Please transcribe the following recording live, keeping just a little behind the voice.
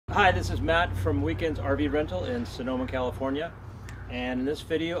Hi, this is Matt from Weekends RV Rental in Sonoma, California. And in this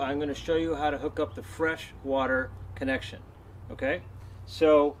video, I'm going to show you how to hook up the fresh water connection. Okay?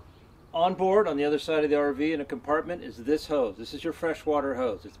 So, on board, on the other side of the RV in a compartment is this hose. This is your fresh water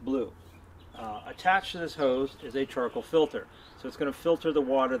hose. It's blue. Attached to this hose is a charcoal filter. So it's going to filter the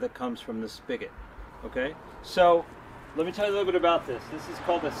water that comes from the spigot. Okay? So, let me tell you a little bit about this. This is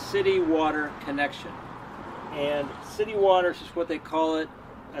called a city water connection. And city water is just what they call it.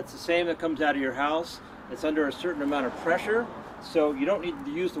 It's the same that comes out of your house. It's under a certain amount of pressure, so you don't need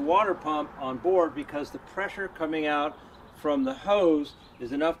to use the water pump on board because the pressure coming out from the hose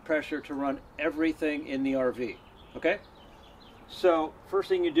is enough pressure to run everything in the RV. Okay? So first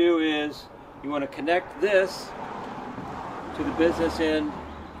thing you do is you want to connect this to the business end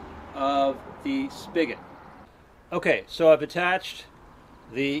of the spigot. Okay, so I've attached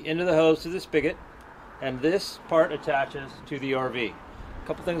the end of the hose to the spigot, and this part attaches to the RV. A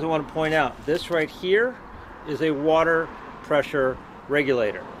couple things I want to point out. This right here is a water pressure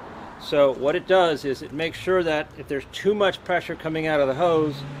regulator. So what it does is it makes sure that if there's too much pressure coming out of the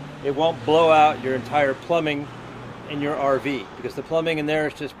hose, it won't blow out your entire plumbing in your RV, because the plumbing in there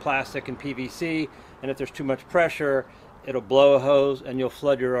is just plastic and PVC, and if there's too much pressure, it'll blow a hose and you'll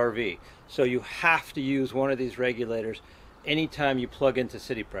flood your RV. So you have to use one of these regulators anytime you plug into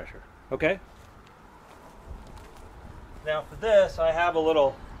city pressure. Okay? Now for this, I have a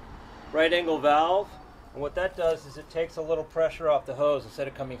little right angle valve, and what that does is it takes a little pressure off the hose. Instead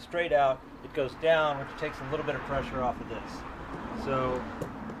of coming straight out, it goes down, which takes a little bit of pressure off of this. So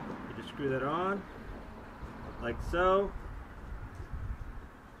you just screw that on, like so.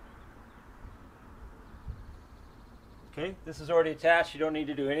 Okay, this is already attached. You don't need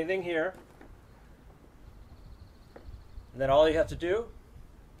to do anything here. And then all you have to do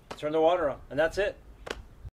is turn the water on, and that's it.